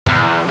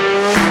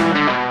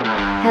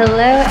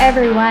Hello,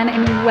 everyone,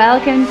 and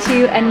welcome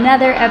to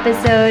another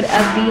episode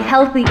of the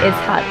Healthy is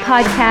Hot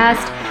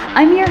podcast.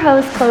 I'm your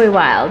host, Chloe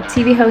Wild,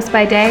 TV host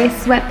by day,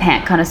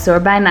 sweatpant connoisseur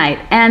by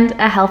night, and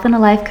a health and a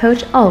life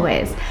coach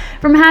always.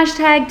 From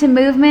hashtag to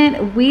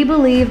movement, we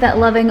believe that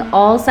loving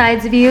all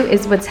sides of you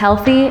is what's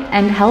healthy,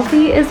 and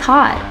healthy is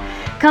hot.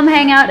 Come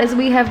hang out as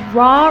we have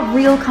raw,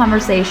 real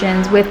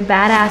conversations with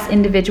badass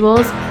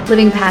individuals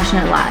living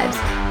passionate lives,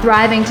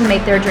 thriving to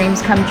make their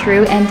dreams come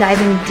true, and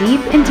diving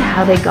deep into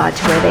how they got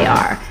to where they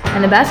are.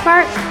 And the best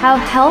part, how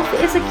health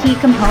is a key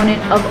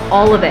component of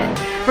all of it.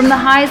 From the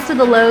highs to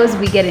the lows,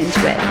 we get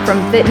into it.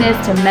 From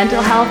fitness to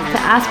mental health to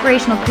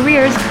aspirational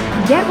careers,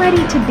 get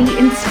ready to be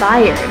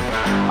inspired.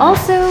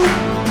 Also,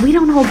 we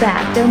don't hold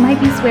back. There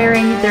might be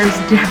swearing, there's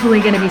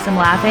definitely going to be some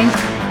laughing,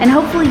 and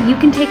hopefully you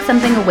can take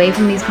something away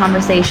from these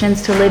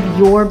conversations to live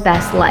your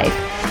best life,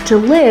 to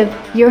live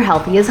your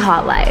Healthy is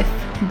Hot life.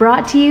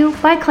 Brought to you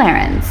by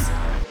Clarence.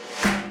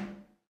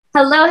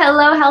 Hello,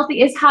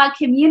 Healthy is Hot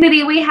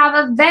community. We have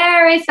a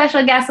very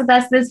special guest with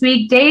us this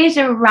week,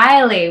 Deja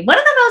Riley, one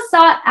of the most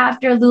sought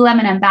after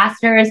Lululemon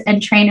ambassadors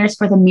and trainers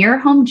for the Mirror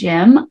Home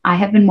Gym. I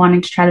have been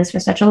wanting to try this for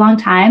such a long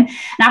time. And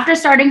after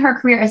starting her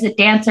career as a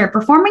dancer,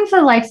 performing for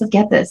the likes of,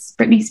 get this,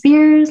 Britney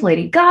Spears,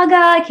 Lady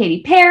Gaga,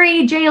 Katy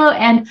Perry, J-Lo,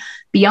 and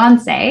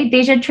Beyonce,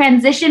 Deja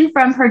transitioned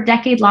from her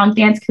decade-long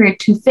dance career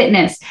to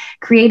fitness,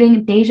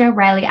 creating Deja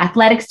Riley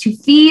Athletics to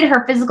feed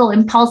her physical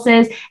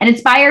impulses and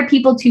inspire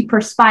people to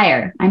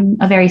perspire. I'm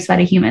a very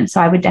sweaty human, so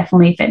I would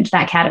definitely fit into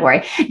that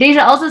category.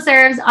 Deja also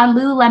serves on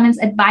Lululemon's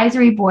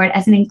advisory board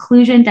as an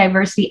inclusion,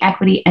 diversity,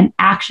 equity, and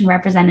action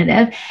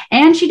representative,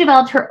 and she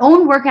developed her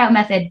own workout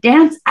method,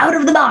 Dance Out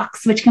of the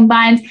Box, which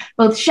combines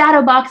both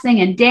shadow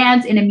boxing and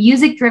dance in a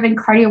music-driven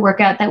cardio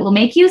workout that will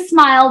make you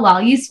smile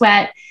while you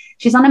sweat.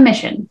 She's on a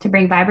mission to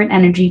bring vibrant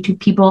energy to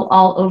people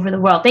all over the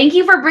world. Thank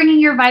you for bringing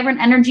your vibrant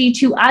energy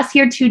to us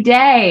here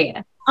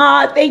today.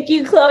 Thank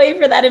you, Chloe,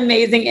 for that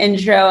amazing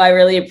intro. I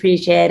really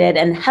appreciate it.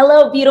 And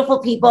hello, beautiful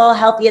people,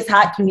 Healthy is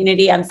Hot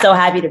community. I'm so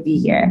happy to be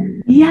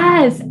here.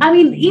 Yes. I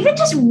mean, even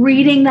just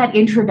reading that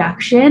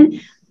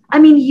introduction, I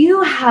mean,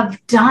 you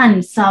have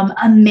done some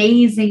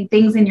amazing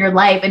things in your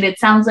life, and it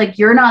sounds like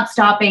you're not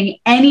stopping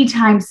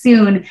anytime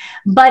soon,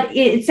 but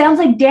it sounds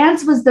like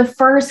dance was the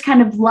first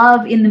kind of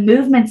love in the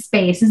movement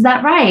space. Is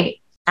that right?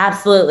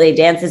 Absolutely.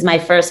 Dance is my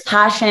first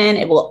passion.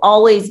 It will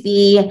always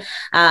be.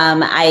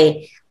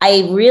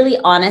 I really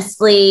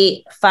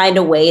honestly find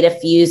a way to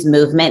fuse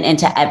movement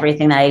into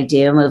everything that I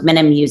do. Movement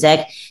and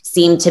music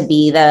seem to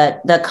be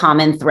the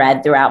common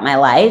thread throughout my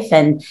life.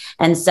 And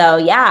so,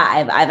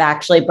 yeah, I've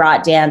actually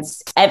brought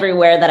dance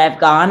everywhere that I've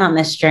gone on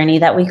this journey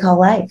that we call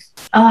life.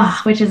 Oh,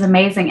 which is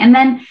amazing. And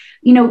then,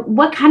 you know,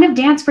 what kind of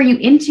dance were you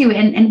into,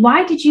 and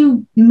why did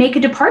you make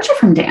a departure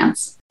from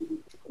dance?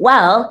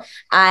 Well,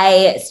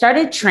 I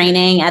started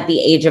training at the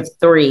age of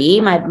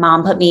 3. My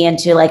mom put me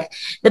into like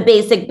the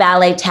basic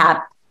ballet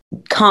tap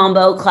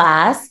combo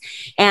class.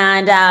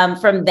 And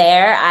from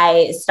there,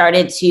 I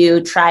started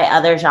to try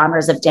other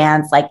genres of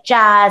dance like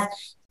jazz,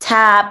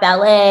 tap,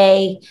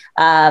 ballet,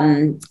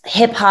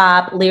 hip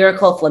hop,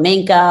 lyrical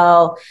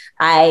flamenco.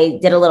 I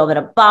did a little bit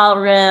of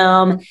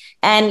ballroom,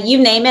 and you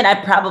name it, I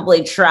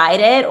probably tried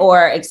it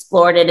or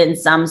explored it in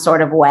some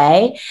sort of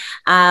way.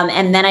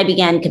 And then I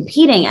began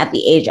competing at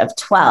the age of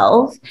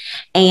 12,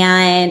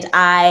 and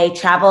I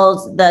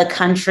traveled the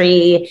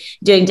country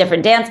doing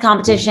different dance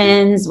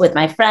competitions with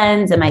my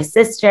friends and my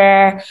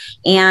sister.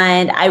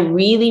 And I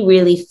really,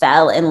 really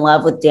fell in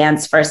love with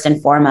dance first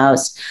and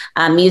foremost.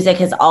 Music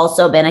has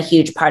also been a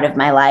huge part of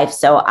my life.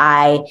 So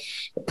I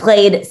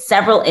played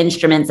several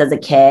instruments as a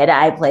kid.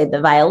 I played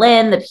the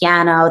violin, the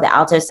piano, the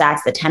alto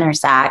sax, the tenor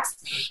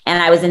sax,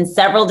 and I was in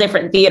several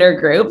different theater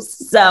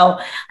groups. So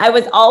I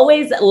was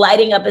always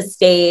lighting up a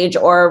stage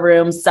or a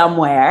room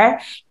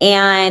somewhere.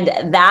 And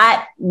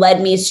that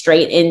led me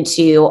straight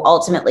into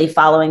ultimately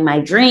following my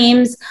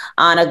dreams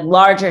on a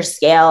larger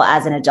scale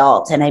as an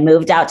adult. And I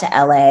moved out to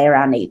LA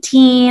around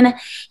 18,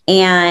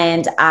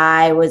 and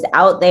I was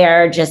out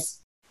there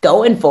just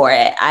going for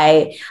it.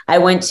 I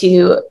went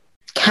to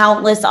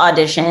countless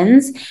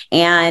auditions,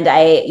 and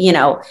I,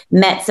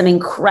 met some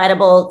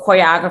incredible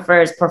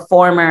choreographers,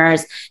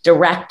 performers,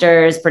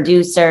 directors,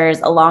 producers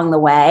along the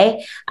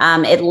way.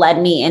 It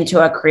led me into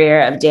a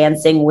career of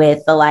dancing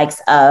with the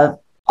likes of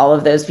all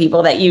of those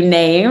people that you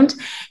named,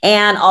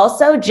 and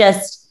also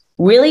just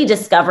really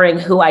discovering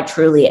who I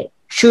truly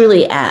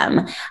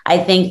am. I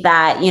think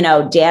that,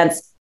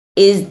 dance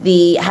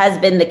has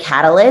been the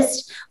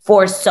catalyst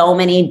for so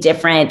many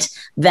different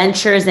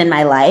ventures in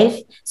my life,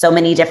 so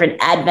many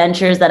different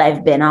adventures that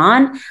I've been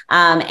on.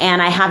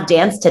 And I have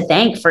dance to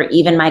thank for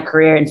even my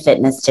career in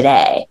fitness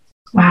today.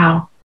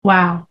 Wow.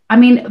 I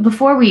mean,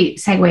 before we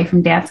segue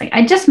from dancing,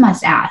 I just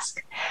must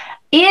ask,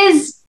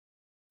 is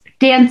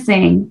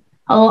dancing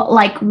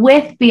like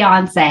with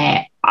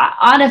Beyonce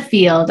on a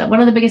field at one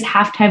of the biggest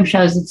halftime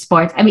shows in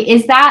sports? I mean,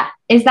 is that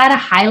a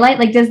highlight?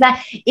 Like,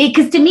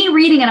 because to me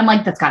reading it, I'm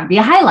like, that's gotta be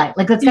a highlight.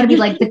 Like, that's gotta be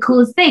like the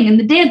coolest thing in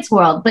the dance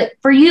world. But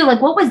for you,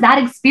 like, what was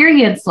that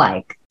experience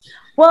like?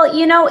 Well,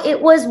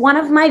 it was one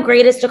of my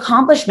greatest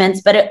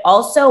accomplishments, but it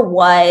also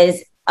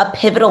was a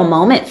pivotal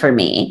moment for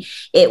me.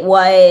 It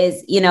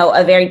was,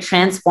 a very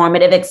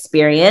transformative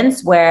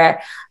experience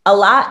where a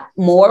lot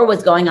more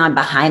was going on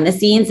behind the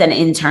scenes and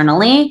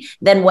internally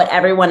than what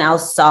everyone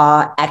else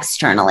saw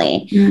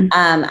externally.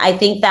 I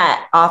think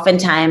that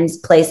oftentimes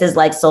places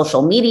like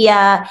social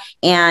media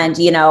and,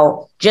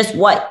 just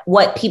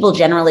what people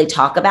generally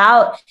talk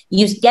about,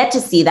 you get to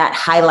see that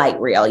highlight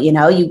reel,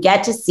 you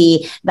get to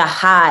see the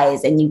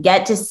highs and you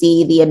get to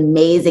see the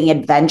amazing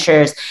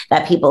adventures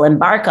that people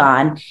embark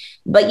on.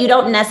 But you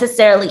don't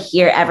necessarily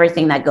hear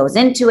everything that goes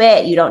into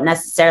it. You don't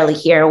necessarily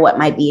hear what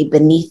might be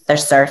beneath the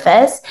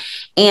surface.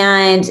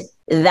 And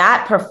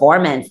that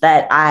performance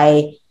that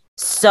I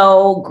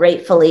so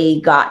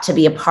gratefully got to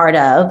be a part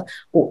of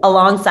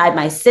alongside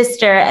my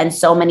sister and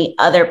so many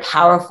other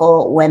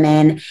powerful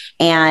women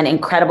and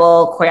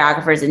incredible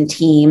choreographers and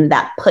team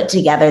that put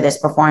together this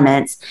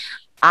performance,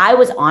 I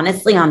was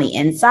honestly on the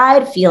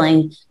inside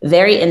feeling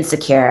very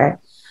insecure,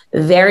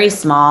 very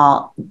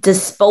small,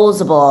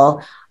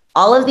 disposable,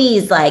 all of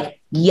these like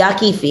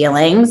yucky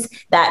feelings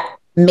that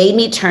made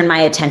me turn my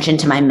attention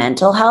to my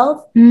mental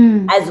health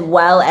as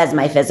well as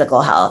my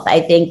physical health.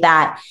 I think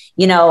that,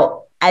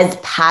 as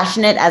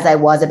passionate as I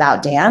was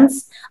about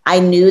dance, I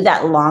knew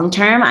that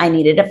long-term I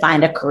needed to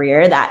find a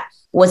career that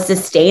was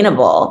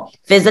sustainable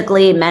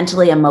physically,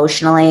 mentally,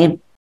 emotionally.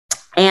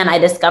 And I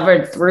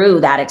discovered through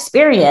that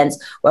experience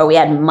where we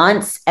had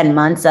months and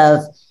months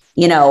of,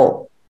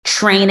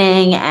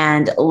 training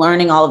and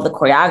learning all of the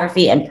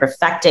choreography and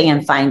perfecting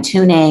and fine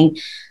tuning,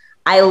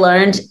 I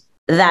learned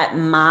that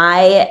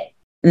my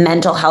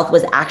mental health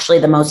was actually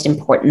the most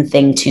important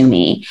thing to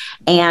me.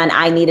 And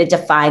I needed to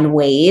find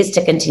ways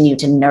to continue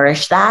to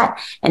nourish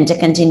that and to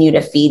continue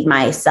to feed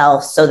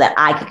myself so that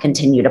I could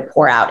continue to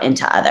pour out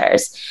into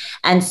others.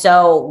 And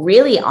so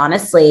really,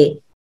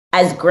 honestly,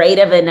 as great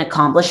of an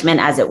accomplishment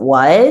as it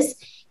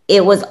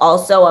was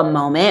also a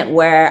moment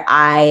where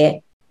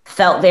I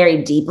felt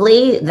very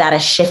deeply that a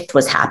shift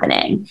was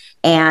happening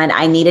and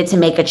I needed to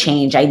make a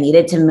change. I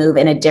needed to move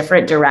in a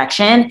different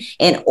direction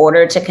in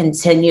order to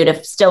continue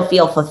to still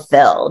feel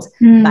fulfilled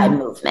by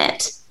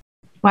movement.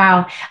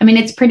 Wow. I mean,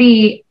 it's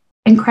pretty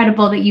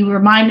incredible that you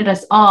reminded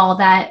us all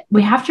that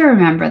we have to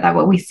remember that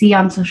what we see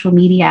on social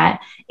media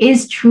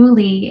is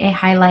truly a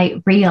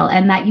highlight reel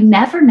and that you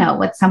never know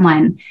what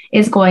someone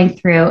is going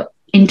through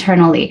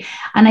internally.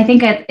 And I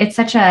think it's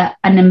such an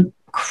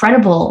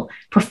incredible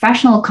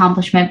professional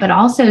accomplishment, but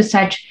also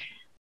such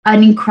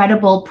an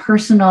incredible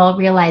personal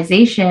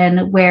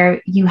realization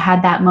where you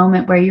had that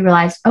moment where you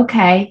realized,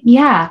 okay,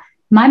 yeah,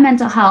 my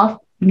mental health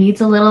needs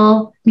a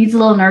little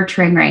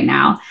nurturing right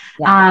now.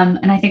 Yeah.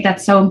 And I think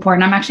that's so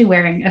important. I'm actually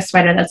wearing a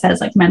sweater that says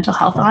like mental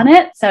health on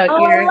it. So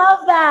I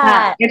love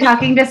that. You're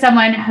talking to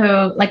someone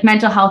who, like,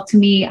 mental health to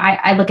me,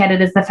 I look at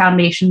it as the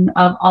foundation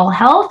of all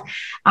health.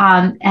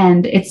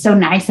 And it's so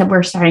nice that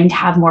we're starting to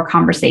have more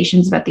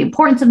conversations about the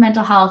importance of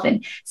mental health,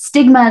 and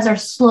stigmas are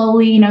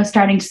slowly,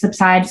 starting to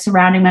subside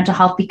surrounding mental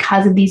health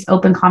because of these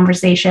open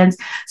conversations.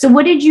 So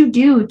what did you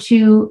do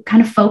to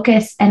kind of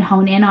focus and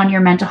hone in on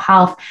your mental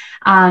health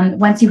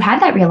once you had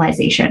that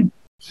realization?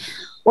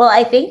 Well,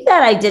 I think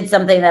that I did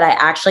something that I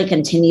actually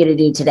continue to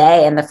do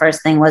today. And the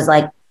first thing was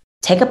like,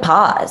 take a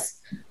pause,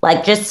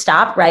 like just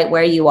stop right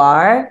where you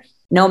are,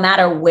 no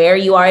matter where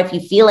you are. If you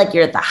feel like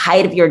you're at the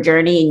height of your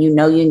journey and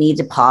you need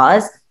to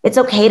pause, it's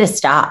okay to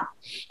stop.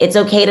 It's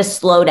okay to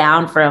slow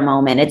down for a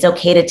moment. It's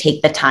okay to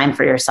take the time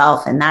for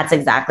yourself. And that's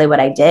exactly what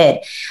I did.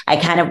 I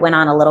kind of went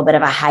on a little bit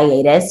of a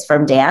hiatus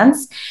from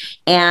dance.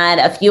 And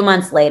a few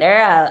months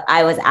later,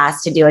 I was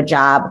asked to do a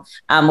job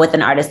with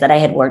an artist that I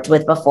had worked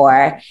with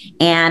before.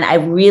 And I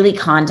really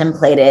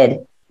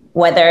contemplated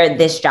whether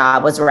this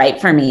job was right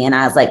for me. And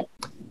I was like,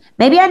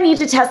 maybe I need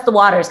to test the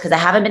waters because I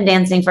haven't been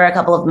dancing for a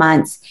couple of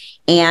months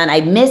and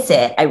I miss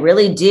it. I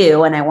really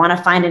do. And I want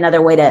to find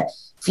another way to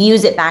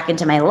fuse it back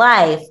into my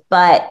life.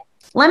 But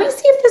let me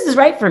see if this is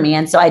right for me.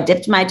 And so I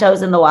dipped my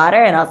toes in the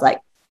water and I was like,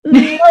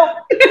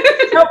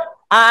 nope.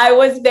 I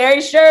was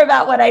very sure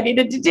about what I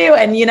needed to do.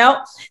 And,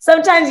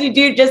 sometimes you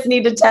do just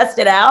need to test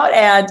it out.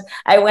 And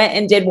I went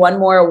and did one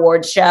more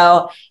award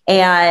show.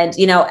 And,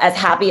 as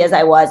happy as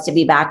I was to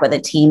be back with a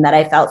team that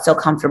I felt so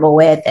comfortable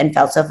with and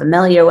felt so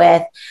familiar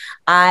with,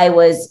 I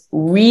was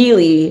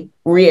really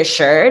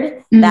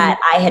reassured that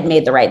I had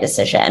made the right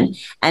decision.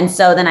 And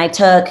so then I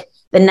took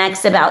the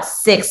next about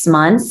 6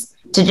 months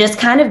to just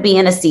kind of be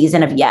in a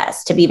season of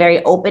yes, to be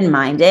very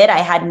open-minded. I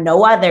had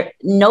no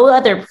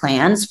other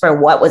plans for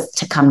what was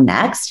to come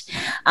next.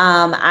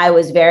 I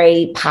was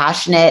very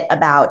passionate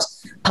about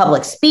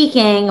public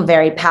speaking,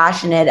 very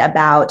passionate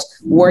about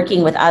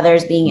working with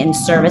others, being in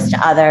service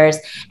to others.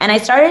 And I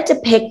started to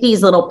pick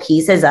these little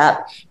pieces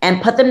up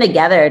and put them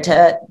together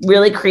to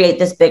really create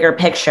this bigger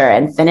picture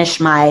and finish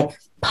my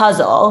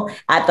puzzle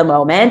at the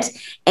moment.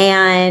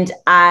 And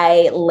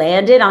I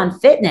landed on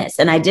fitness,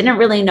 and I didn't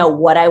really know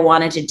what I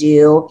wanted to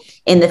do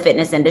in the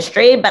fitness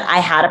industry, but I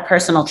had a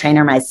personal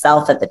trainer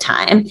myself at the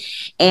time.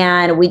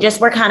 And we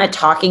just were kind of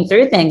talking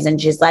through things. And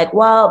she's like,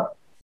 well,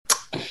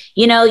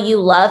 you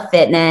love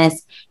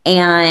fitness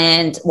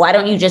And why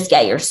don't you just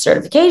get your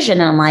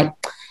certification? And I'm like,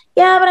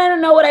 yeah, but I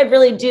don't know what I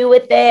really do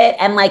with it.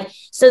 And like,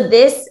 so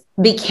this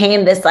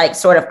became this like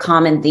sort of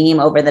common theme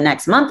over the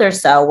next month or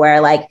so,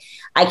 where like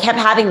I kept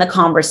having the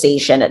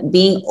conversation,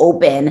 being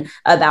open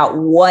about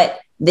what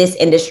this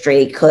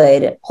industry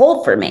could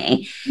hold for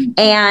me.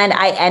 And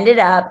I ended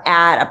up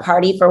at a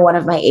party for one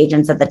of my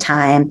agents at the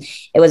time.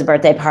 It was a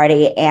birthday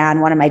party,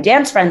 and one of my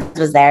dance friends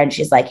was there, and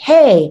she's like,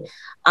 hey,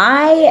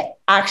 I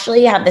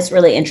actually have this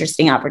really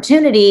interesting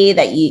opportunity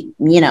that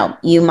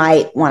you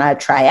might want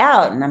to try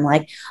out. And I'm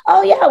like,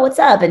 oh yeah, what's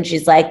up? And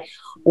she's like,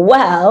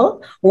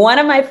 well, one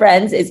of my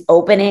friends is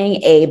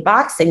opening a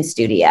boxing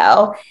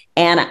studio.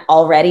 And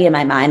already in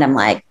my mind, I'm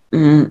like,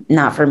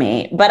 not for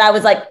me. But I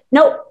was like,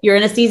 nope, you're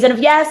in a season of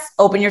yes.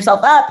 Open yourself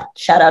up.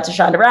 Shout out to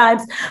Shonda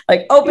Rhimes.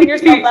 Like, open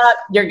yourself up.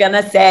 You're going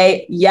to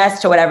say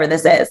yes to whatever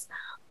this is.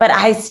 But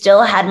I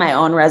still had my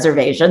own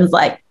reservations,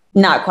 like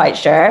not quite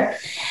sure.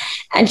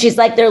 And she's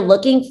like, they're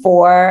looking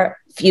for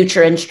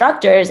future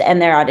instructors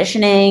and they're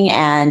auditioning.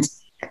 And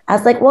I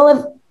was like, well,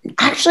 I've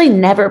actually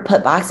never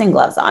put boxing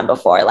gloves on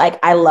before. Like,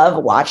 I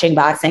love watching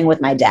boxing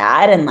with my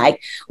dad and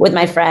like with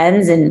my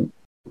friends, and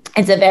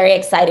it's a very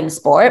exciting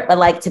sport. But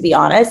like, to be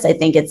honest, I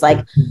think it's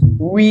like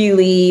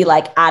really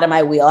like out of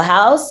my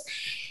wheelhouse.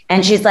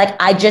 And she's like,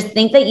 I just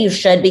think that you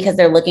should, because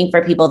they're looking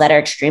for people that are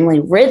extremely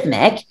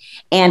rhythmic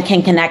and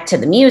can connect to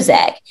the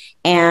music.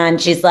 And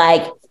she's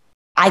like,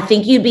 I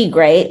think you'd be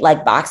great.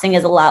 Like, boxing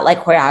is a lot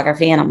like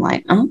choreography. And I'm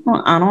like, oh,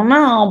 I don't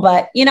know,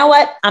 but you know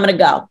what? I'm going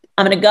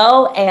to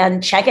go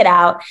and check it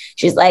out.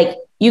 She's like,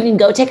 you can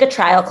go take a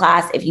trial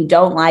class. If you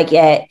don't like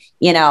it,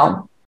 you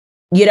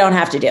don't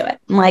have to do it.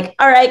 I'm like,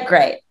 all right,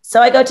 great. So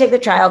I go take the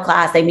trial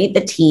class. I meet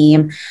the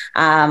team.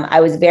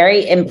 I was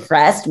very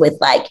impressed with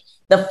like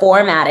the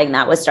formatting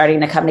that was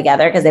starting to come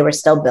together, because they were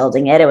still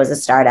building it. It was a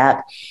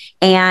startup.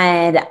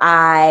 And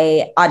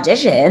I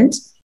auditioned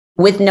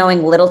with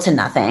knowing little to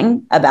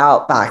nothing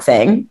about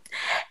boxing.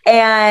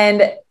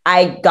 And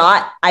I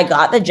got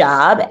the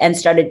job and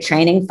started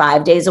training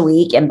 5 days a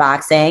week in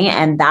boxing.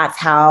 And that's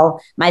how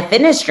my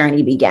fitness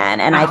journey began.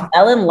 And I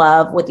fell in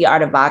love with the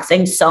art of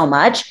boxing so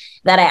much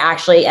that I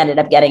actually ended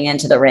up getting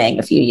into the ring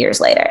a few years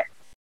later.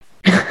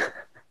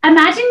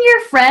 Imagine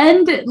your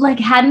friend like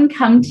hadn't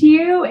come to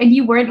you and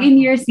you weren't in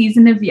your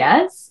season of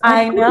yes.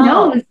 I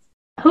know.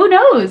 Who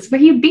knows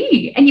where you'd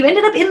be? And you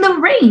ended up in the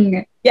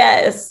ring.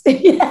 Yes.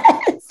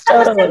 Yes.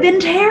 That must have been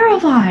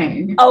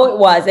terrifying. Oh, it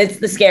was. It's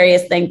the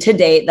scariest thing to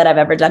date that I've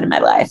ever done in my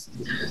life.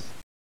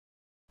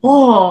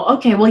 Oh,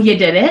 okay. Well, you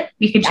did it.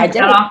 You can check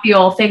that off the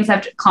old things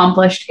I've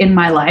accomplished in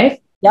my life.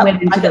 Yep.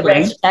 Went into the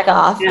ring. Check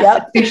off. Yeah,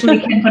 yep. Officially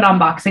can put on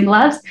boxing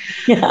gloves.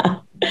 Yeah.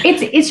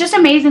 It's just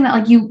amazing that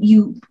like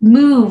you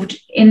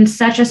moved in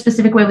such a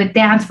specific way with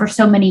dance for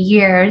so many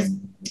years,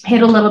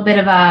 hit a little bit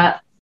of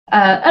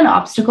an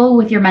obstacle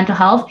with your mental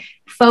health,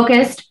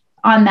 focused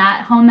on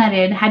that, honed that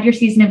in, had your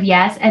season of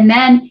yes, and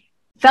then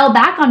fell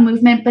back on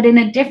movement, but in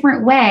a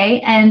different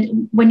way.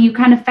 And when you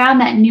kind of found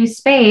that new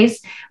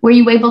space, were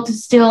you able to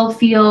still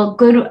feel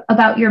good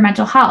about your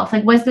mental health?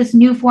 Like, was this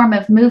new form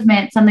of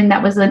movement something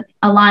that was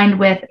aligned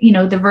with,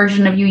 the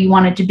version of you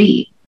wanted to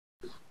be?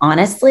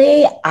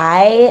 Honestly,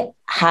 I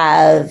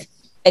have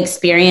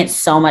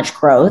experienced so much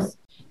growth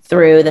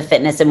through the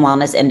fitness and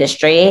wellness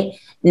industry,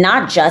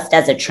 not just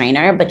as a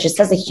trainer, but just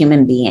as a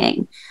human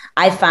being.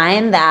 I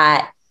find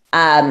that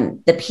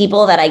the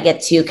people that I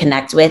get to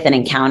connect with and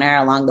encounter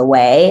along the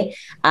way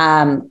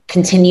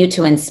continue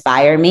to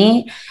inspire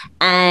me.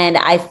 And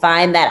I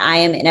find that I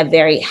am in a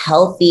very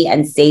healthy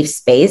and safe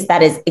space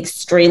that is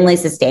extremely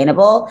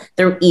sustainable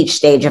through each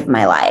stage of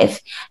my life.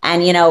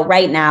 And,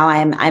 right now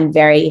I'm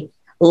very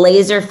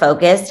laser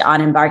focused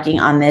on embarking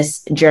on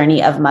this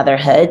journey of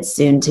motherhood,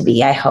 soon to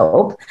be, I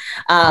hope.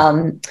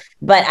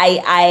 But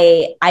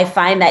I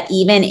find that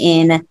even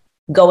in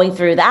going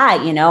through that,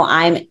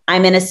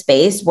 I'm in a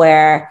space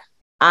where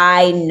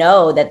I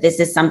know that this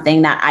is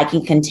something that I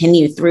can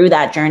continue through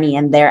that journey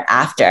and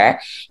thereafter.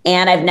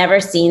 And I've never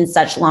seen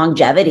such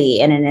longevity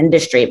in an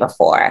industry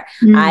before.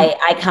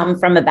 I come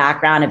from a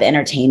background of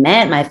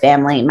entertainment. My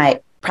family,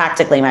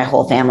 practically my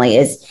whole family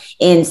is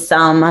in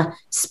some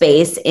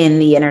space in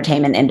the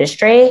entertainment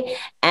industry.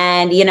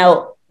 And,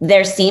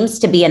 there seems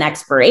to be an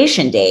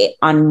expiration date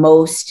on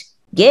most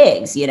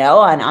gigs,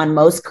 on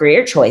most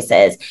career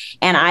choices.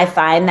 And I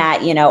find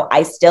that,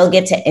 I still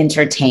get to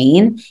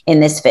entertain in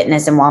this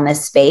fitness and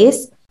wellness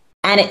space.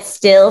 And it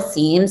still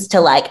seems to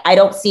I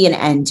don't see an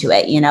end to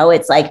it.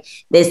 It's like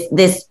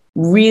this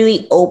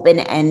really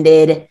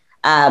open-ended,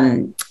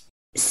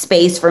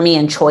 space for me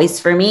and choice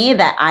for me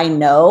that I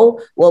know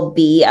will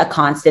be a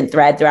constant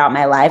thread throughout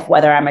my life,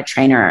 whether I'm a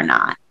trainer or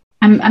not.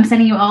 I'm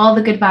sending you all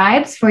the good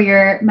vibes for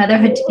your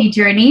motherhood to be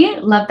journey.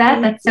 Love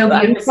that. That's so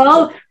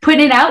beautiful.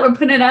 Putting it out. We're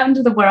putting it out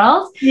into the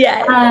world.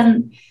 Yeah.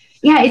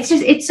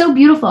 It's so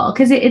beautiful,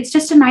 because it's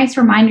just a nice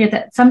reminder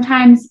that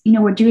sometimes,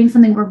 we're doing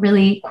something we're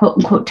really quote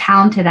unquote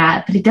talented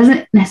at, but it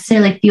doesn't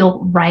necessarily feel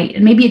right.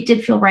 And maybe it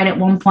did feel right at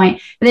one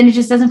point, but then it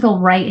just doesn't feel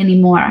right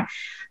anymore.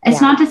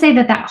 it's not to say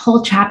that that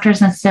whole chapter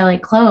is necessarily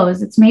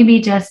closed. It's maybe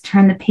just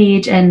turn the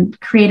page and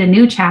create a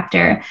new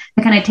chapter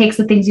that kind of takes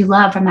the things you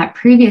love from that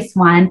previous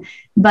one,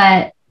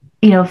 but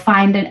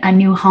find a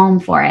new home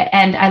for it.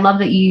 And I love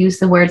that you use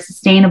the word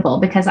sustainable,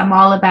 because I'm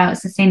all about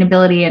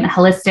sustainability and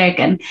holistic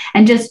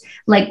and just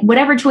like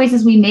whatever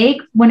choices we make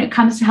when it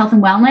comes to health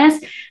and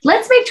wellness,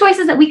 let's make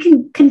choices that we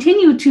can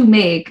continue to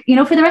make,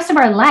 for the rest of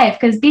our life.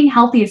 Because being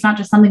healthy is not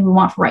just something we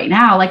want for right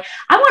now. Like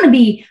I want to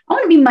be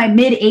in my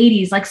mid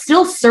 80s, like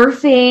still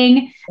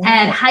surfing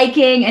and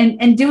hiking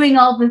and doing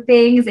all the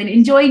things and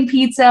enjoying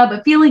pizza,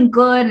 but feeling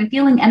good and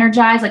feeling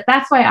energized. Like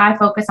that's why I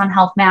focus on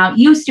health now. It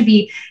used to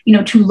be,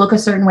 to look a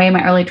certain way in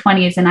my early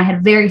 20s, and I had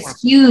a very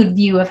skewed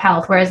view of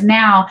health. Whereas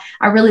now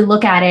I really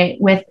look at it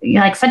with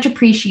like such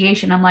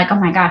appreciation. I'm like, oh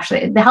my gosh,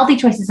 the healthy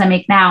choices I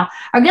make now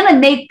are going to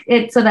make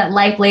it so that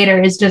life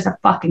later is just a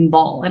fucking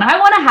ball. And I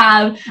want to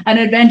have an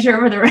adventure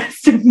for the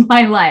rest of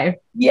my life.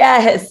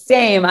 Yes,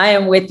 same. I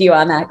am with you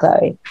on that,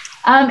 Chloe.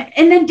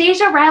 And then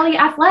Deja Riley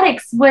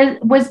Athletics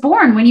was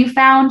born when you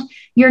found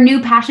your new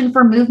passion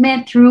for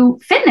movement through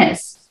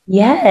fitness.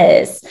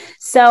 Yes.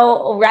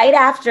 So right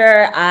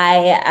after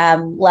I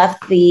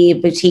left the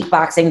boutique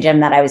boxing gym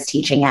that I was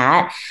teaching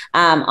at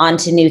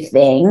onto new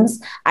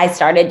things, I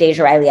started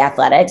Deja Riley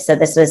Athletics. So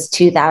this was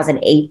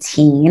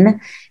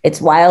 2018. It's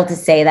wild to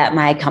say that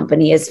my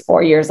company is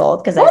 4 years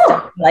old because I still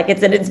feel like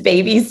it's in its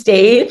baby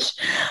stage.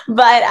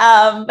 But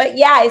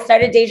yeah, I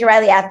started Deja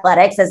Riley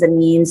Athletics as a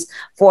means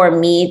for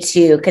me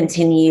to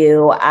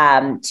continue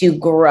to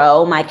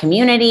grow my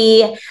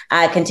community,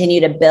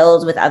 continue to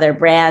build with other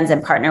brands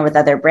and partner with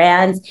other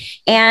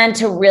brands, and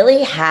to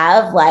really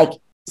have like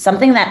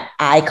something that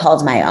I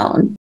called my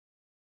own.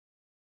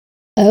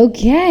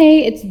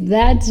 Okay, it's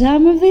that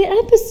time of the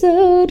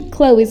episode.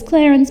 Chloe's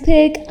Clarence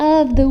pick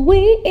of the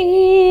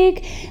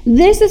week.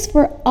 This is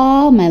for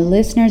all my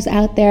listeners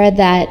out there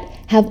that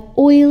have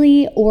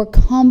oily or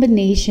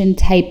combination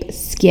type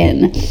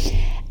skin.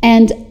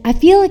 And I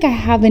feel like I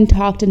haven't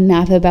talked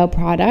enough about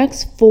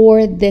products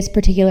for this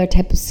particular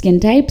type of skin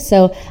type.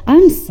 So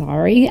I'm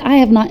sorry, I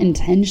have not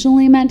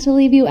intentionally meant to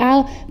leave you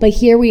out, but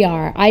here we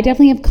are. I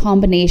definitely have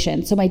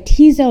combination. So my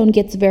T-zone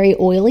gets very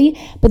oily,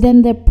 but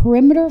then the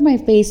perimeter of my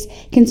face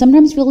can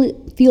sometimes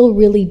feel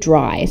really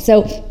dry.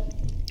 So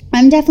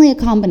I'm definitely a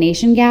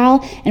combination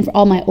gal, and for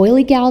all my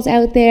oily gals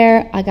out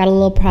there, I got a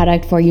little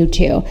product for you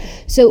too.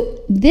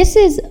 So this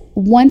is,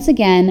 once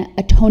again,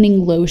 a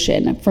toning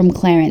lotion from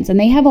Clarence, and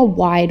they have a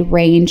wide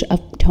range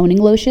of toning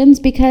lotions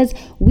because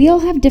we all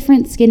have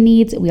different skin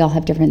needs, we all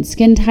have different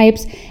skin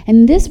types,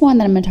 and this one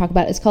that I'm going to talk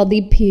about is called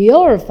the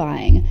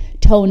Purifying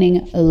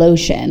Toning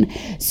Lotion.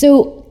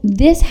 So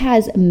this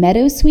has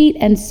meadowsweet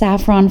and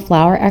saffron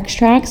flower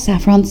extract.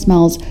 Saffron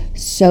smells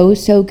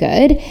so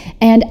good.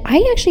 And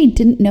I actually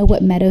didn't know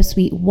what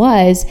meadowsweet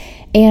was.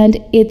 And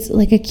it's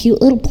like a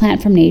cute little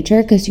plant from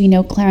nature because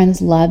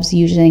Clarence loves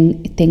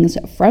using things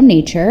from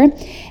nature.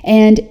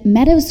 And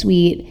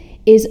meadowsweet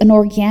is an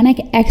organic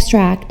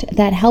extract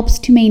that helps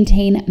to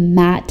maintain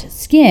matte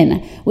skin,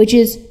 which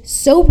is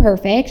so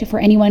perfect for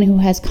anyone who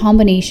has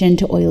combination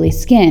to oily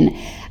skin.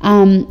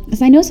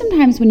 Because I know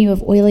sometimes when you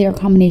have oily or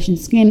combination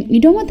skin, you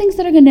don't want things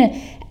that are going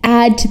to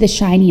add to the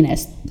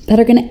shininess, that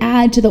are going to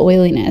add to the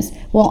oiliness.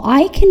 Well,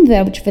 I can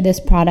vouch for this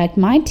product.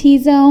 My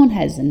T-zone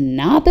has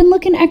not been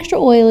looking extra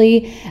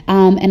oily,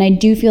 and I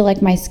do feel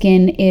like my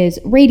skin is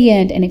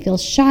radiant and it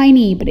feels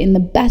shiny, but in the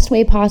best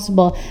way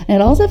possible. And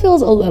it also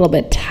feels a little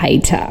bit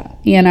tighter,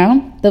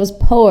 Those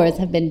pores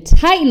have been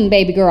tightened,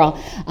 baby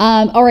girl.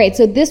 All right,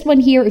 so this one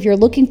here, if you're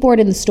looking for it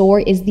in the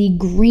store, is the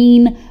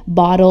green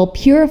bottle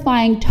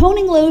purifying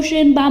toning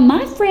lotion by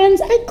my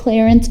friends at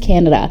Clarence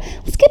Canada.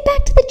 Let's get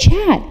back to the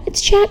chat.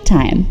 It's chat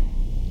time.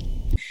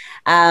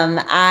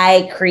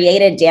 I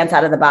created Dance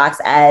Out of the Box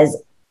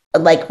as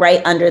like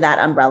right under that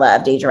umbrella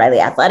of Deja Riley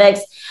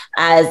Athletics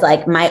as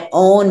like my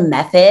own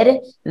method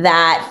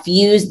that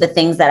fused the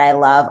things that I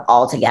love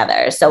all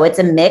together. So it's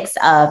a mix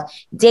of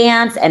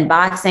dance and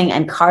boxing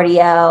and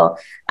cardio.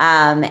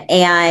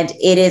 And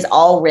it is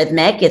all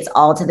rhythmic. It's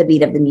all to the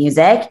beat of the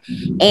music.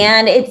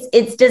 And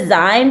it's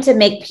designed to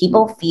make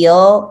people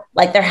feel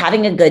like they're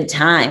having a good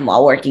time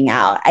while working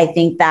out. I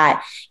think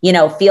that,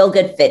 feel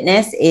good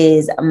fitness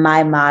is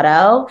my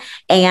motto.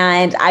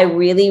 And I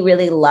really,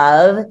 really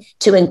love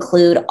to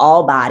include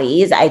all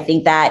bodies. I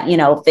think that,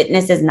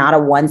 fitness is not a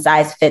one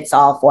size fits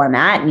all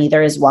format.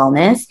 Neither is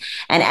wellness.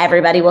 And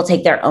everybody will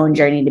take their own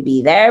journey to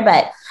be there.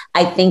 But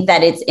I think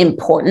that it's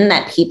important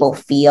that people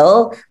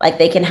feel like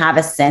they can have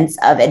a sense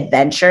of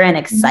adventure and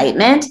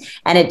excitement,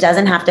 and it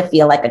doesn't have to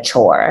feel like a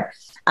chore.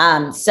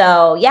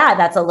 So yeah,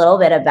 that's a little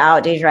bit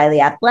about Deja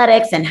Riley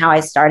Athletics and how I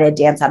started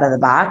Dance Out of the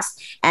Box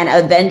and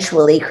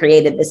eventually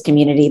created this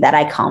community that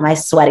I call my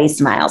Sweaty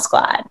Smile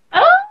Squad.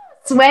 Oh,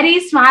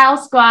 Sweaty Smile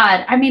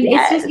Squad. I mean,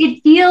 yes.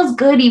 It feels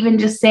good even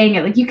just saying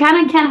it. Like you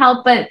kind of can't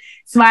help but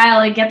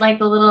smile and get like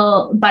the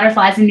little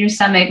butterflies in your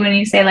stomach when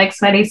you say like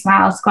Sweaty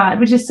Smile Squad,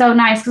 which is so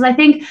nice. Because I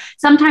think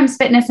sometimes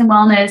fitness and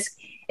wellness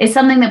is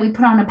something that we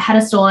put on a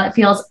pedestal that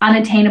feels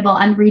unattainable,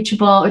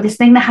 unreachable, or this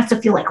thing that has to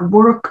feel like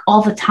work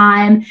all the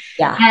time.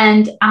 Yeah.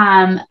 And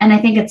I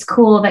think it's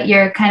cool that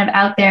you're kind of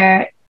out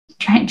there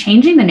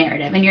changing the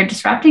narrative, and you're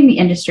disrupting the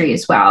industry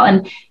as well.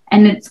 And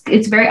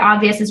it's very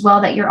obvious as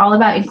well that you're all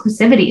about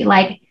inclusivity.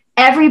 Like,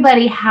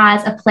 everybody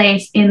has a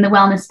place in the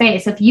wellness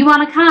space. If you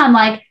want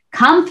to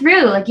come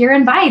through, like, you're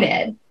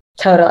invited.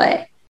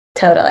 Totally.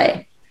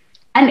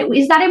 And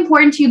is that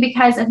important to you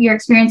because of your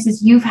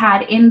experiences you've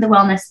had in the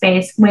wellness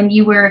space when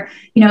you were,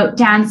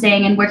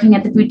 dancing and working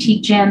at the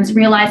boutique gyms,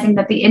 realizing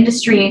that the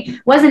industry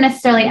wasn't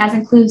necessarily as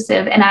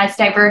inclusive and as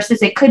diverse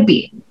as it could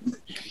be?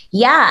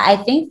 Yeah, I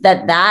think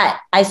that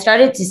I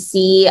started to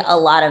see a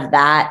lot of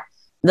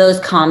those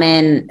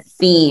common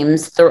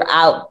themes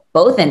throughout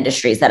both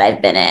industries that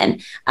I've been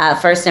in,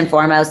 first and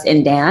foremost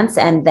in dance,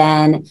 and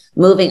then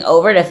moving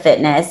over to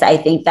fitness. I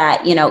think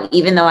that,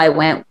 even though I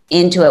went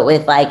into it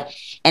with like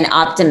an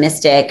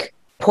optimistic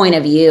point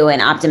of view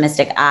and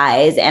optimistic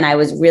eyes, and I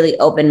was really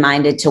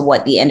open-minded to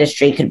what the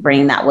industry could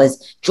bring that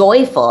was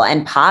joyful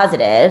and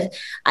positive,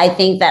 I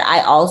think that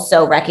I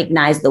also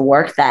recognized the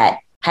work that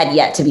had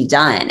yet to be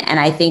done. And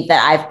I think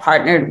that I've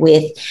partnered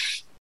with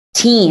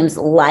teams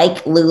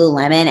like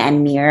Lululemon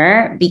and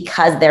Mirror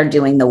because they're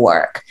doing the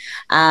work.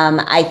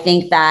 I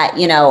think that,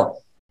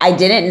 I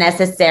didn't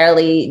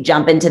necessarily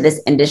jump into this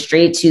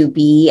industry to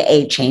be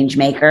a change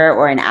maker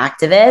or an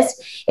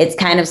activist. It's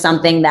kind of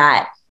something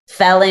that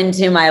fell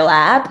into my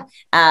lap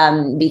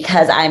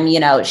because I'm,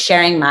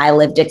 sharing my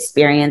lived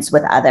experience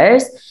with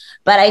others.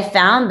 But I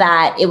found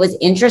that it was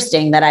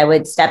interesting that I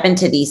would step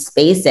into these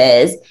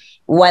spaces,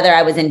 whether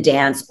I was in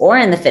dance or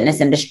in the fitness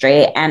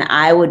industry, and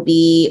I would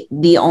be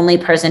the only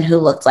person who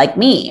looked like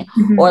me.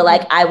 Mm-hmm. Or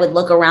like I would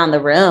look around the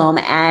room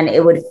and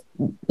it would,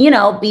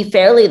 be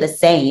fairly the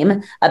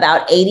same.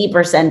 About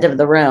 80% of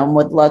the room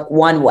would look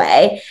one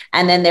way.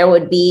 And then there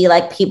would be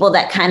like people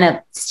that kind of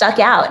stuck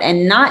out,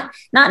 and not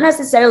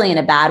necessarily in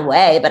a bad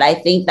way, but I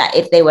think that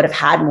if they would have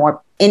had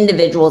more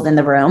individuals in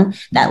the room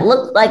that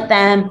looked like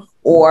them,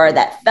 or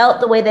that felt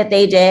the way that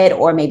they did,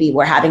 or maybe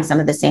were having some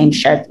of the same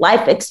shared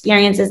life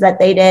experiences that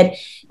they did,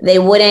 they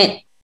wouldn't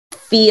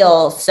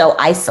feel so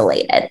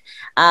isolated.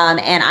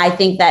 And I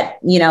think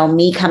that,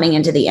 me coming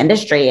into the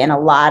industry, in a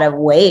lot of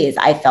ways,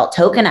 I felt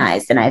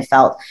tokenized and I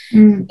felt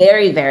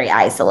very, very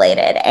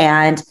isolated.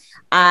 And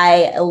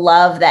I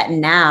love that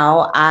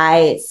now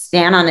I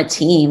stand on a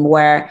team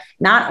where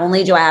not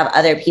only do I have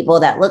other people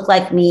that look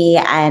like me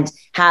and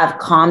have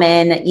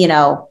common,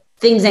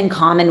 things in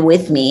common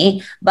with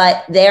me,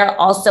 but they're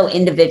also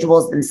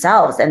individuals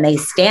themselves, and they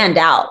stand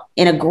out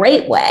in a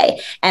great way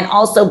and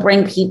also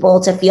bring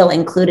people to feel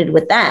included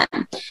with them.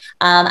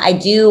 I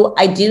do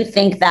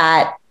think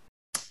that,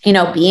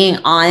 being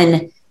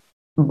on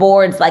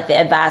boards like the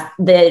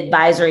ambassador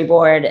advisory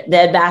board,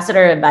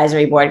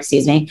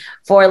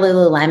 for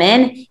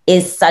Lululemon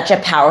is such a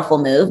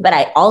powerful move. But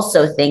I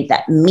also think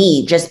that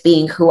me just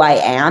being who I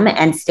am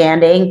and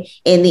standing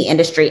in the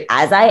industry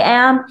as I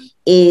am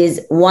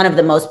is one of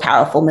the most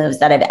powerful moves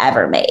that I've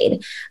ever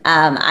made.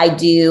 I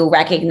do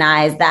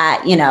recognize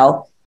that,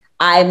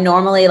 I'm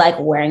normally like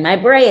wearing my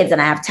braids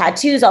and I have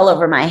tattoos all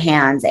over my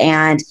hands.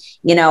 And,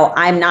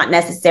 I'm not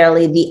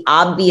necessarily the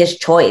obvious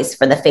choice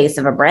for the face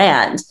of a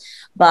brand,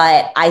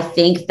 but I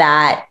think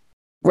that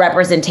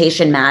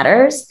representation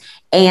matters.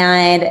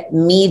 And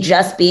me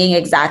just being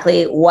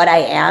exactly what I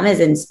am is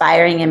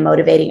inspiring and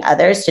motivating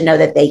others to know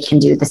that they can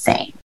do the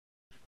same.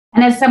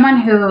 And as someone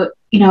who,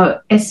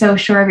 is so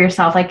sure of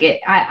yourself,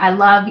 I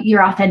love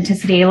your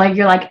authenticity. Like,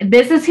 you're like,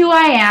 this is who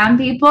I am,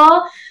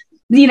 people,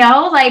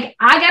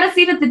 I got a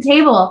seat at the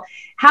table.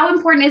 How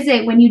important is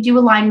it when you do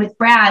align with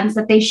brands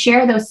that they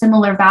share those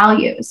similar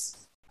values?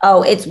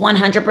 Oh, it's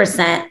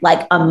 100%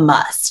 like a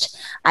must.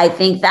 I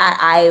think that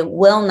I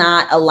will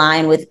not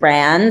align with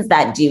brands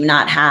that do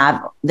not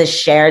have the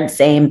shared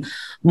same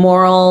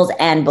morals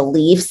and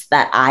beliefs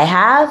that I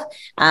have.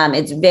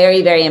 It's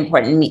very, very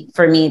important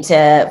for me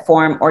to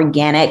form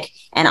organic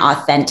and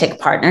authentic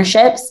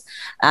partnerships.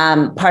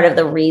 Part of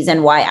the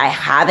reason why I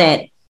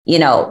haven't,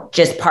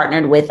 just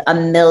partnered with a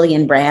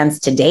million brands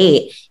to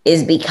date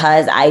is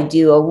because I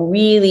do a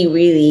really,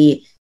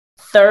 really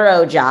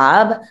thorough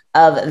job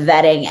of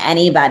vetting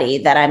anybody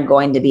that I'm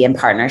going to be in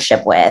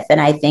partnership with.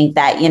 And I think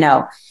that,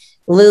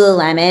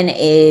 Lululemon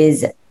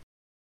is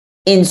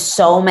in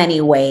so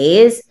many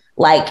ways,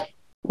 like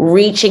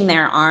reaching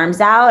their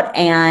arms out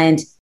and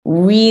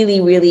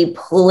really, really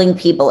pulling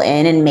people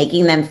in and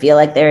making them feel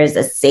like there is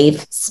a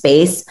safe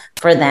space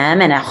for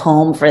them and a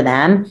home for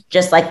them,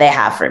 just like they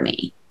have for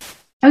me.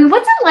 I mean,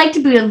 what's it like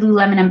to be a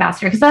Lululemon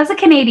ambassador? Because as a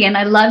Canadian,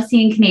 I love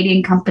seeing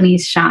Canadian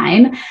companies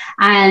shine.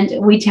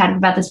 And we chatted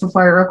about this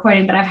before we were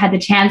recording, but I've had the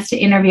chance to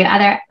interview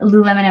other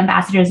Lululemon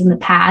ambassadors in the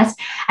past.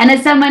 And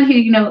as someone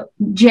who,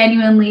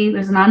 genuinely,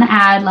 there's an on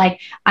ad,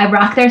 like I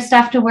rock their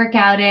stuff to work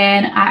out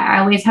in. I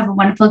always have a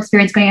wonderful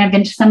experience going. I've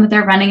been to some of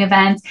their running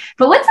events.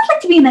 But what's it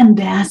like to be an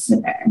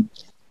ambassador?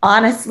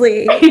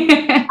 Honestly,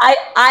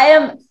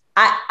 I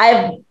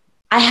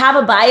have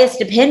a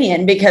biased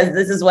opinion because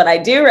this is what I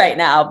do right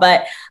now,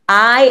 but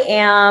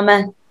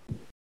I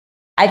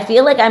I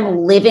feel like I'm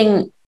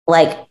living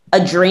like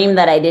a dream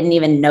that I didn't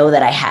even know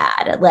that I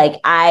had. Like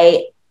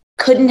I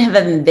couldn't have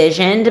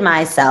envisioned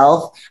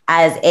myself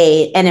as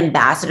an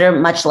ambassador,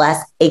 much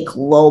less a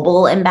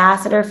global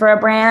ambassador for a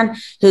brand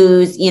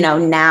who's,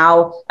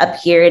 now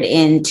appeared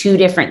in 2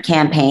 different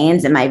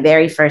campaigns in my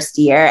very first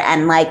year.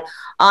 And like,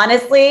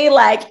 honestly,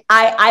 like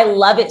I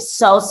love it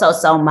so, so,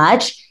 so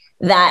much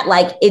that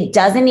like, it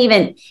doesn't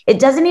even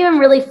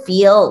really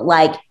feel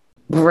like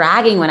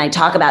bragging when I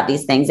talk about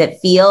these things. It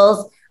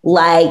feels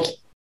like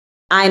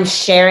I'm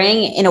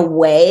sharing in a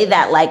way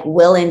that like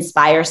will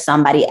inspire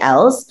somebody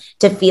else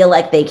to feel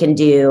like they can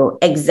do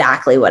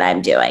exactly what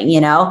I'm doing.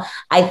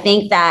 I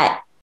think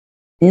that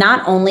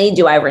not only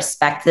do I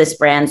respect this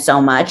brand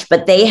so much,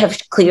 but they have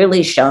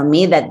clearly shown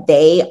me that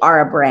they are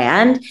a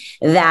brand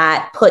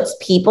that puts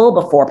people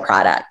before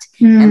product.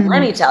 And let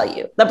me tell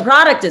you, the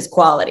product is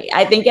quality.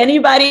 I think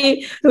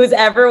anybody who's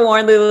ever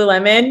worn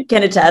Lululemon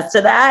can attest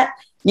to that.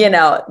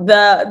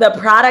 The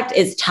product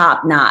is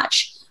top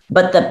notch.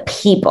 But the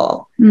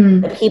people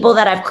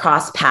that I've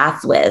crossed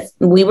paths with,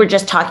 we were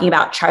just talking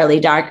about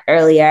Charlie Dark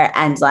earlier,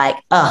 and like,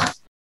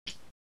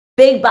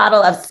 big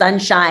bottle of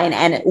sunshine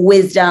and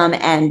wisdom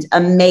and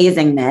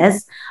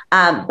amazingness.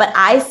 But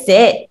I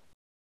sit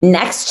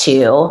next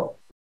to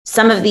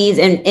some of these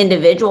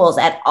individuals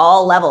at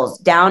all levels,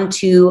 down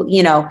to,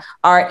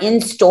 our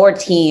in-store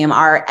team,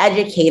 our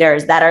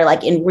educators that are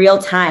like in real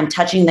time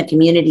touching the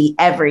community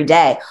every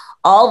day,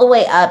 all the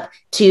way up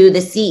to the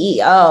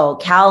CEO,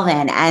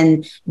 Calvin,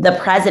 and the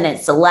president,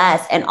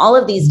 Celeste, and all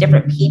of these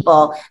different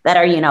people that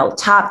are,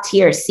 top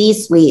tier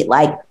C-suite.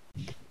 Like,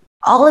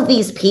 all of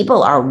these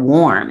people are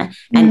warm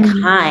and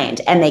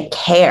kind, and they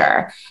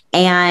care.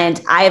 And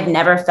I have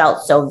never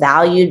felt so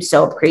valued,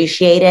 so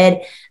appreciated,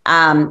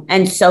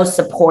 and so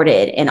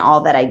supported in all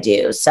that I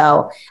do.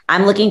 So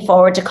I'm looking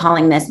forward to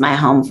calling this my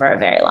home for a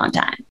very long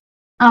time.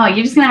 Oh,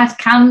 you're just going to have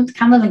to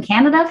come live in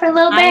Canada for a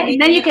little bit,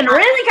 and then you can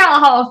really call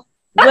it home.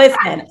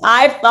 Listen,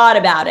 I've thought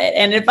about it.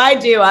 And if I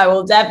do, I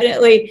will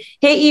definitely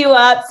hit you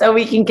up so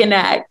we can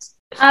connect.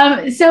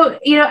 So,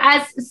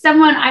 as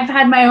someone, I've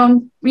had my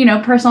own,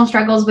 personal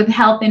struggles with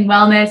health and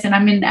wellness, and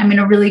I'm in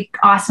a really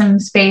awesome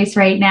space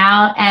right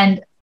now.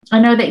 And I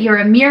know that you're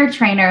a mirror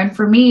trainer. And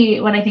for me,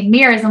 when I think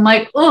mirrors, I'm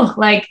like, oh,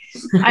 like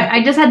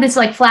I just had this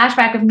like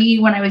flashback of me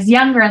when I was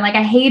younger, and like,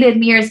 I hated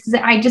mirrors because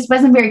I just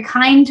wasn't very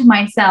kind to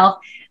myself.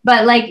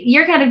 But like,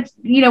 you're kind of,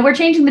 we're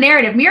changing the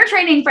narrative. Mirror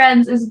training,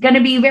 friends, is going to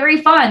be very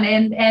fun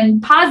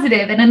and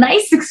positive and a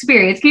nice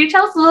experience. Can you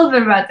tell us a little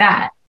bit about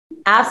that?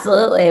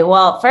 Absolutely.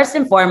 Well, first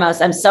and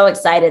foremost, I'm so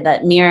excited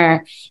that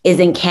Mirror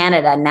is in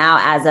Canada now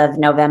as of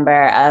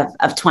November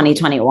of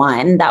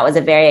 2021. That was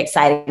a very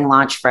exciting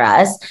launch for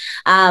us.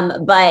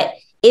 But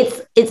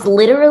it's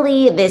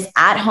literally this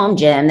at-home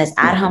gym, this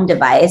at-home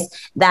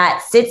device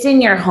that sits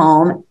in your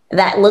home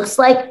that looks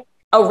like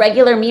a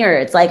regular mirror.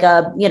 It's like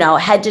a,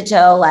 head to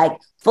toe, like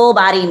full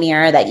body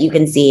mirror that you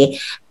can see.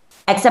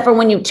 Except for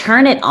when you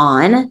turn it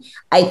on,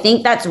 I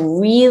think that's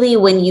really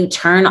when you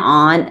turn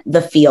on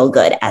the feel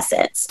good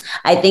essence.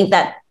 I think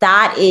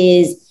that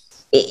is,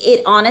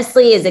 it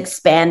honestly is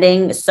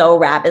expanding so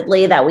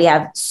rapidly that we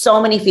have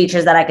so many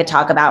features that I could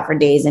talk about for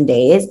days and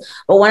days.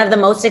 But one of the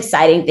most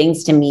exciting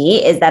things to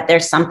me is that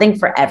there's something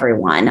for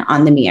everyone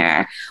on the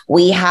mirror.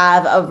 We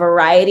have a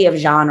variety of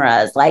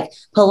genres like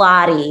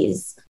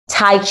Pilates,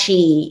 Tai Chi,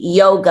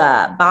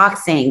 yoga,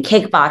 boxing,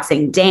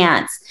 kickboxing,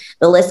 dance.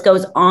 The list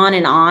goes on.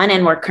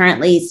 And we're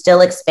currently still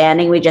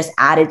expanding. We just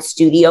added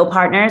studio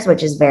partners,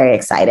 which is very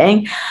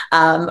exciting.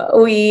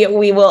 We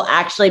will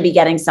actually be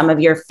getting some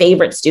of your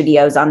favorite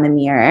studios on the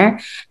mirror,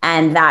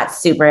 and that's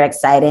super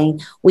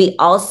exciting. We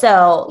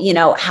also,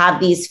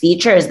 have these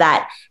features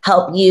that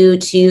help you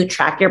to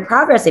track your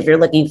progress if you're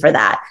looking for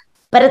that.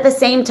 But at the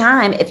same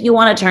time, if you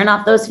want to turn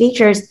off those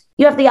features,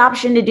 you have the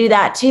option to do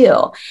that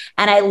too.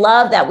 And I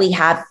love that we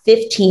have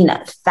 15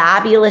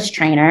 fabulous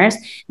trainers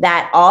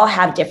that all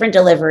have different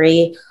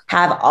delivery,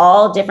 have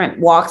all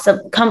different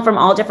come from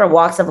all different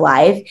walks of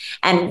life,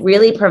 and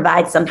really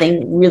provide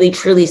something really,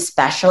 truly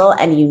special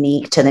and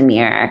unique to the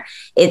mirror.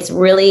 It's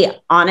really,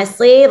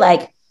 honestly,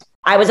 like,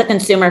 I was a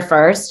consumer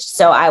first.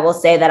 So I will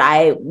say that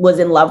I was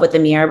in love with the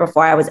mirror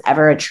before I was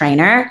ever a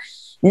trainer.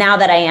 Now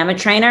that I am a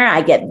trainer,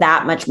 I get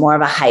that much more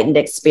of a heightened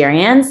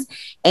experience.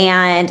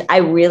 And I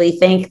really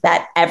think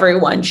that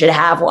everyone should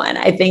have one.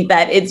 I think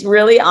that it's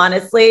really,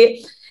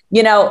 honestly,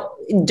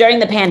 during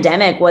the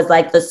pandemic was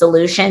like the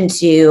solution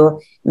to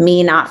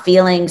me not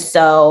feeling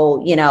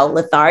so,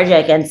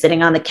 lethargic and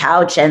sitting on the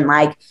couch and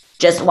like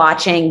just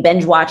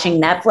binge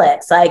watching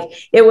Netflix. Like,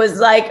 it was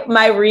like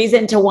my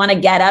reason to want to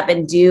get up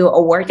and do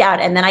a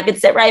workout. And then I could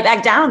sit right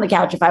back down on the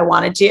couch if I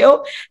wanted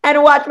to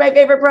and watch my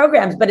favorite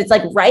programs. But it's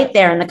like right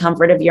there in the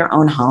comfort of your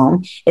own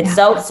home. It's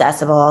so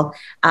accessible.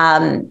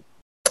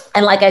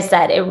 And like I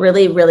said, it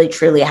really, really,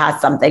 truly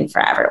has something for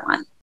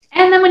everyone.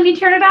 And then when you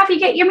turn it off, you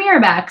get your mirror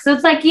back. So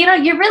it's like,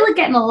 you're really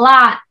getting a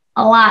lot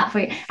a lot for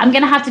you. I'm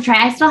gonna have to try.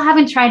 I still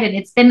haven't tried it.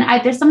 It's been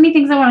there's so many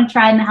things I want to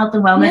try in the health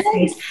and wellness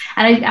space,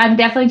 and I'm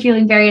definitely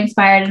feeling very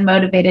inspired and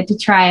motivated to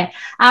try it.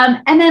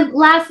 And then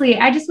lastly,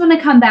 I just want to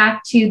come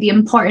back to the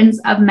importance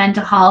of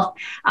mental health.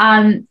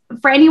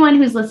 For anyone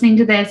who's listening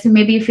to this who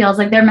maybe feels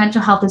like their mental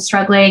health is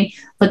struggling,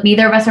 look,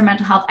 neither of us are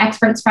mental health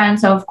experts,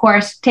 friends. So of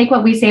course, take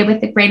what we say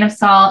with a grain of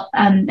salt.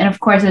 And of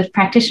course, there's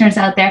practitioners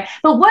out there.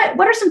 But what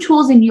are some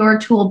tools in your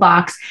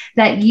toolbox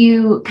that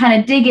you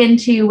kind of dig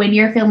into when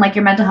you're feeling like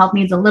your mental health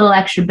needs a little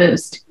extra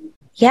boost?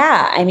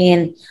 Yeah. I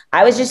mean,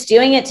 I was just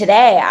doing it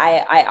today.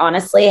 I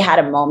honestly had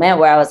a moment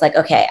where I was like,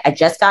 okay, I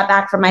just got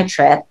back from my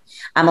trip.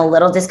 I'm a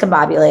little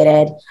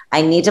discombobulated.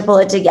 I need to pull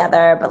it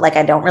together, but like,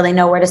 I don't really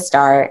know where to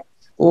start.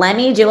 Let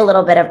me do a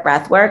little bit of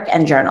breath work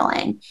and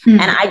journaling.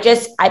 And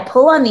I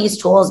pull on these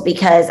tools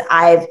because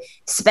I've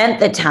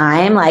spent the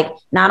time, like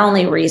not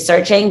only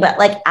researching, but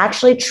like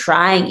actually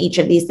trying each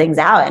of these things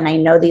out. And I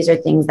know these are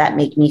things that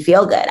make me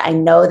feel good. I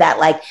know that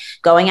like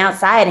going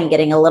outside and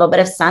getting a little bit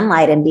of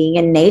sunlight and being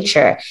in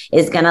nature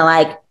is going to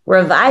like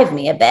revive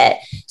me a bit.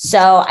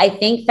 So I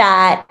think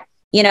that,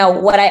 you know,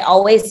 what I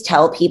always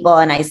tell people,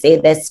 and I say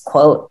this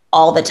quote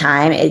all the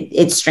time,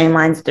 it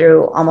streamlines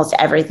through almost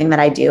everything that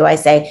I do. I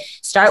say,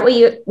 start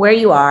where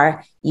you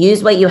are,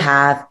 use what you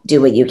have,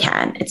 do what you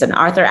can. It's an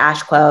Arthur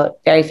Ashe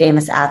quote, very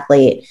famous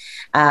athlete.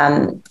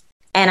 And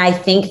I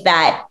think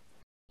that,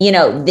 you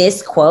know,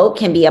 this quote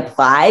can be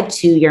applied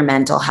to your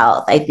mental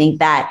health. I think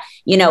that,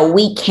 you know,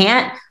 we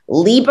can't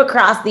leap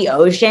across the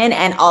ocean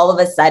and all of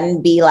a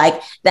sudden be like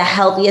the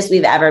healthiest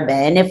we've ever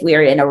been if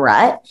we're in a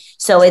rut.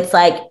 So it's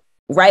like,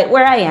 right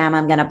where I am,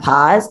 I'm going to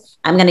pause.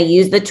 I'm going to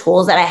use the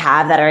tools that I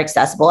have that are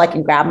accessible. I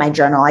can grab my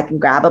journal. I can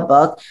grab a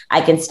book.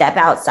 I can step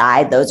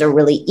outside. Those are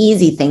really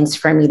easy things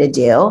for me to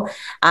do.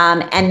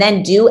 And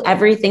then do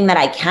everything that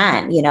I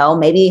can. You know,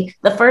 maybe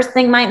the first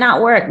thing might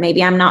not work.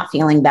 Maybe I'm not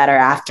feeling better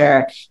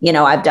after, you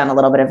know, I've done a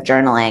little bit of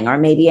journaling, or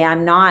maybe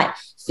I'm not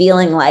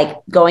feeling like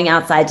going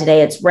outside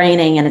today, it's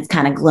raining and it's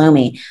kind of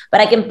gloomy, but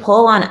I can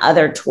pull on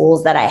other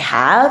tools that I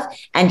have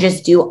and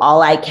just do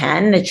all I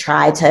can to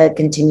try to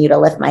continue to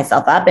lift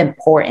myself up and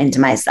pour into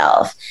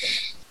myself.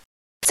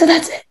 So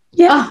that's it.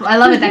 Yeah. Oh, I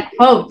love it.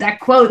 That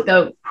quote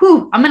though.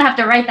 Whew, I'm going to have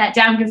to write that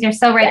down because you're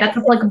so right. That's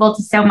applicable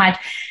to so much.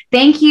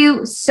 Thank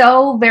you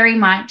so very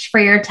much for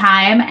your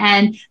time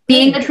and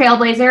being the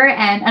trailblazer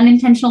and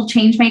unintentional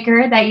change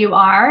maker that you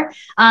are.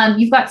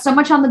 You've got so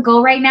much on the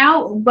go right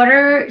now. What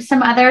are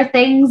some other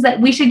things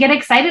that we should get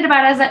excited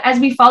about as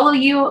we follow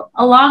you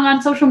along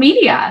on social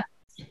media?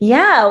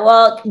 Yeah,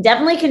 well,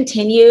 definitely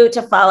continue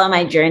to follow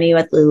my journey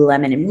with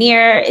Lululemon and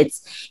Mir.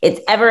 It's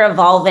ever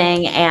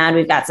evolving, and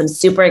we've got some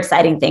super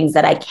exciting things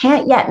that I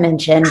can't yet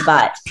mention,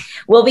 but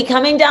will be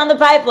coming down the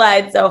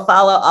pipeline. So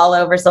follow all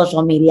over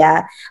social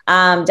media.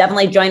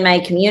 Definitely join my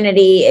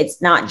community. It's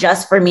not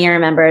just for Mir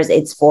members.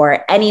 It's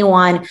for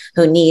anyone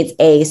who needs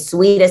a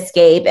sweet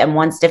escape and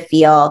wants to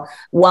feel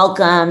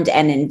welcomed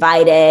and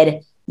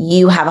invited.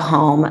 You have a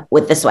home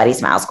with the Sweaty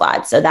Smile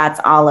Squad. So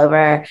that's all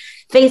over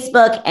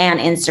Facebook and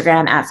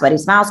Instagram at Sweaty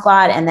Smile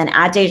Squad, and then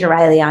at Deja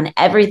Riley on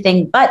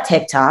everything but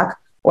TikTok,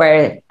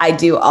 where I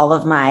do all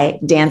of my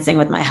dancing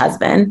with my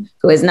husband,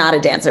 who is not a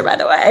dancer, by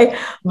the way.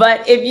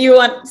 But if you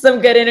want some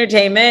good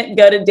entertainment,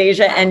 go to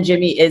Deja and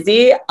Jimmy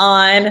Izzy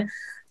on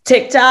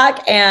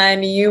TikTok,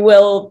 and you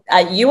will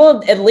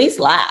at least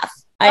laugh.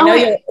 I know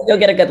you'll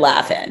get a good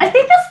laugh in. I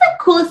think that's the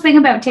coolest thing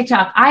about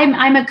TikTok.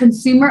 I'm a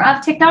consumer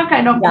of TikTok.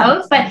 I don't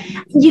post, but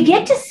you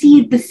get to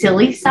see the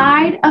silly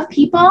side of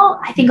people.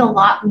 I think a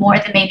lot more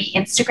than maybe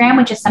Instagram,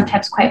 which is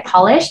sometimes quite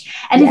polished.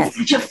 And it's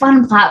such a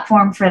fun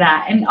platform for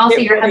that. And also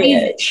your hubby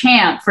is a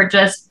champ for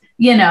just,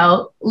 you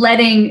know,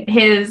 letting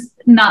his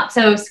not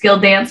so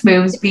skilled dance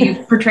moves be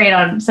portrayed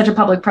on such a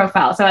public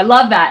profile. So I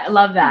love that.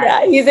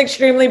 Yeah, he's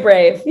extremely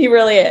brave. He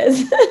really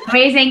is.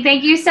 Amazing.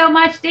 Thank you so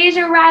much,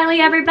 Deja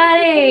Riley,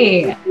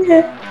 everybody.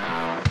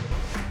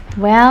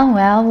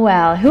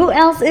 Well. Who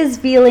else is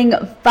feeling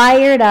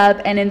fired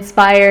up and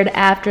inspired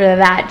after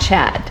that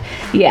chat?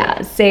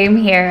 Yeah, same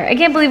here. I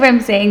can't believe I'm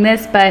saying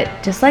this, but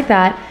just like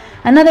that,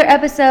 another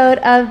episode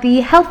of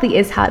the Healthy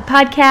is Hot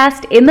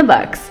podcast in the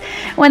books.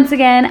 Once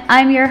again,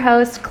 I'm your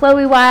host,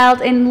 Chloe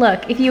Wild. And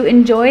look, if you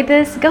enjoyed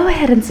this, go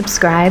ahead and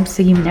subscribe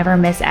so you never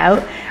miss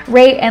out.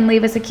 Rate and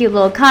leave us a cute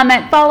little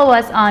comment. Follow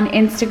us on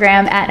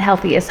Instagram at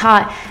Healthy is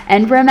Hot.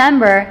 And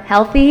remember,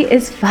 healthy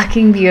is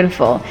fucking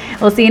beautiful.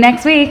 We'll see you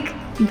next week.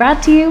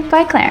 Brought to you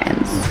by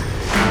Clarence.